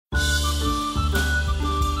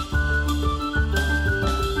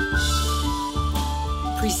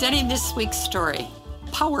Presenting this week's story,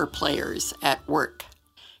 Power Players at Work.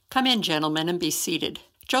 Come in, gentlemen, and be seated.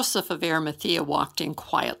 Joseph of Arimathea walked in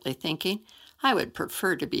quietly, thinking, I would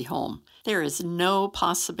prefer to be home. There is no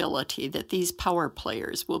possibility that these power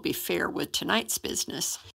players will be fair with tonight's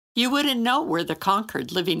business. You wouldn't know we're the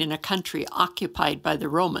conquered living in a country occupied by the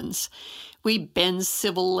Romans. We bend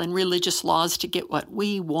civil and religious laws to get what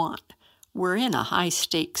we want. We're in a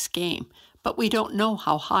high-stakes game, but we don't know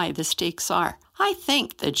how high the stakes are. I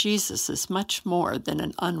think that Jesus is much more than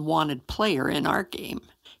an unwanted player in our game.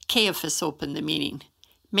 Caiaphas opened the meeting.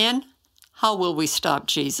 Men, how will we stop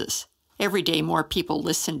Jesus? Every day more people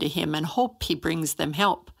listen to him and hope he brings them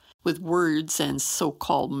help. With words and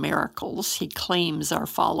so-called miracles, he claims our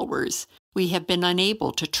followers. We have been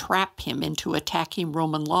unable to trap him into attacking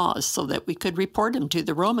Roman laws so that we could report him to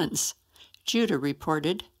the Romans. Judah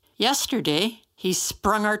reported, Yesterday, he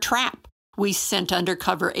sprung our trap. We sent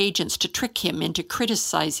undercover agents to trick him into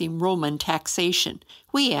criticizing Roman taxation.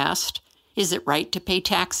 We asked, is it right to pay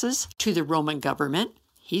taxes to the Roman government?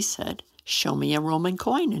 He said, show me a Roman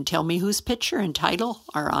coin and tell me whose picture and title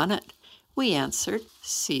are on it. We answered,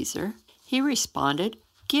 Caesar. He responded,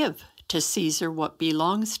 give to Caesar what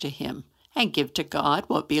belongs to him, and give to God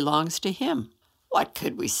what belongs to him. What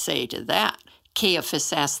could we say to that?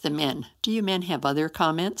 Caiaphas asked the men, do you men have other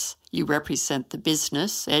comments? You represent the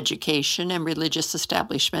business, education, and religious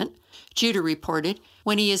establishment. Judah reported,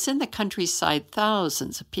 when he is in the countryside,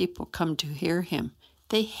 thousands of people come to hear him.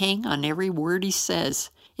 They hang on every word he says.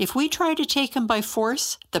 If we try to take him by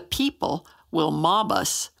force, the people will mob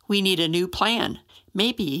us. We need a new plan.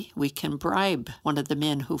 Maybe we can bribe one of the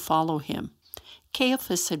men who follow him.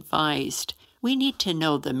 Caiaphas advised, we need to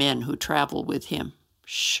know the men who travel with him.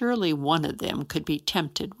 Surely one of them could be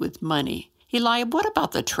tempted with money. Eliab, what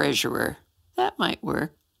about the treasurer? That might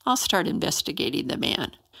work. I'll start investigating the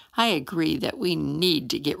man. I agree that we need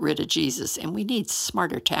to get rid of Jesus, and we need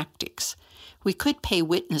smarter tactics. We could pay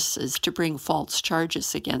witnesses to bring false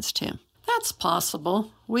charges against him. That's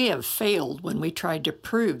possible. We have failed when we tried to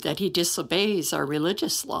prove that he disobeys our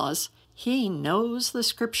religious laws. He knows the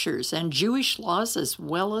scriptures and Jewish laws as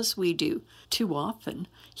well as we do. Too often,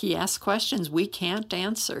 he asks questions we can't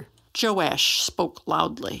answer. Joash spoke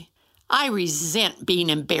loudly. I resent being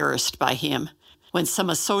embarrassed by him. When some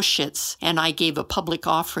associates and I gave a public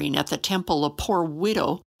offering at the temple, a poor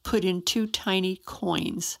widow put in 2 tiny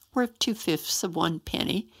coins, worth 2/5 of 1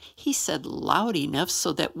 penny. He said loud enough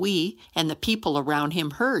so that we and the people around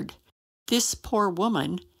him heard. This poor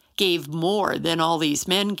woman gave more than all these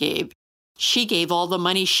men gave. She gave all the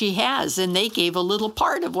money she has, and they gave a little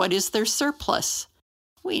part of what is their surplus.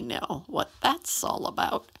 We know what that's all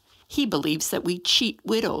about. He believes that we cheat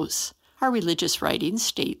widows. Our religious writings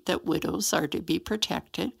state that widows are to be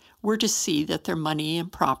protected. We're to see that their money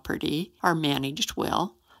and property are managed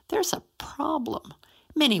well. There's a problem.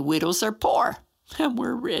 Many widows are poor, and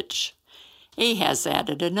we're rich. Ahaz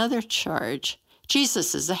added another charge.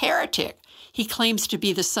 Jesus is a heretic. He claims to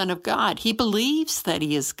be the Son of God. He believes that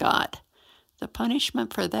he is God. The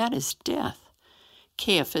punishment for that is death.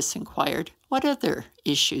 Caiaphas inquired, what other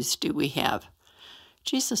issues do we have?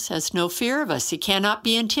 Jesus has no fear of us. He cannot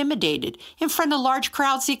be intimidated. In front of large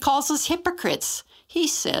crowds, he calls us hypocrites. He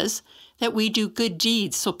says that we do good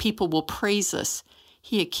deeds so people will praise us.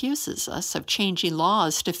 He accuses us of changing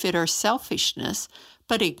laws to fit our selfishness,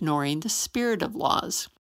 but ignoring the spirit of laws.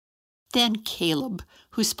 Then Caleb,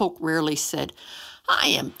 who spoke rarely, said, I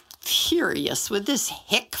am furious with this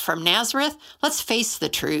hick from Nazareth. Let's face the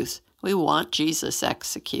truth. We want Jesus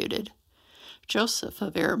executed. Joseph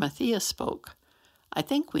of Arimathea spoke. I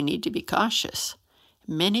think we need to be cautious.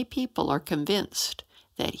 Many people are convinced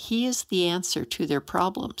that he is the answer to their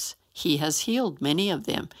problems. He has healed many of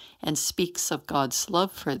them and speaks of God's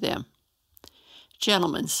love for them.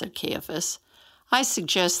 Gentlemen, said Caiaphas, I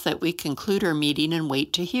suggest that we conclude our meeting and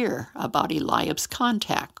wait to hear about Eliab's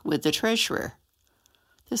contact with the treasurer.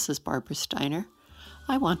 This is Barbara Steiner.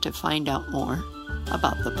 I want to find out more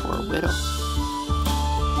about the poor widow.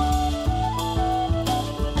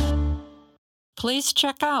 Please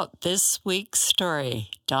check out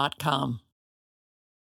thisweekstory.com.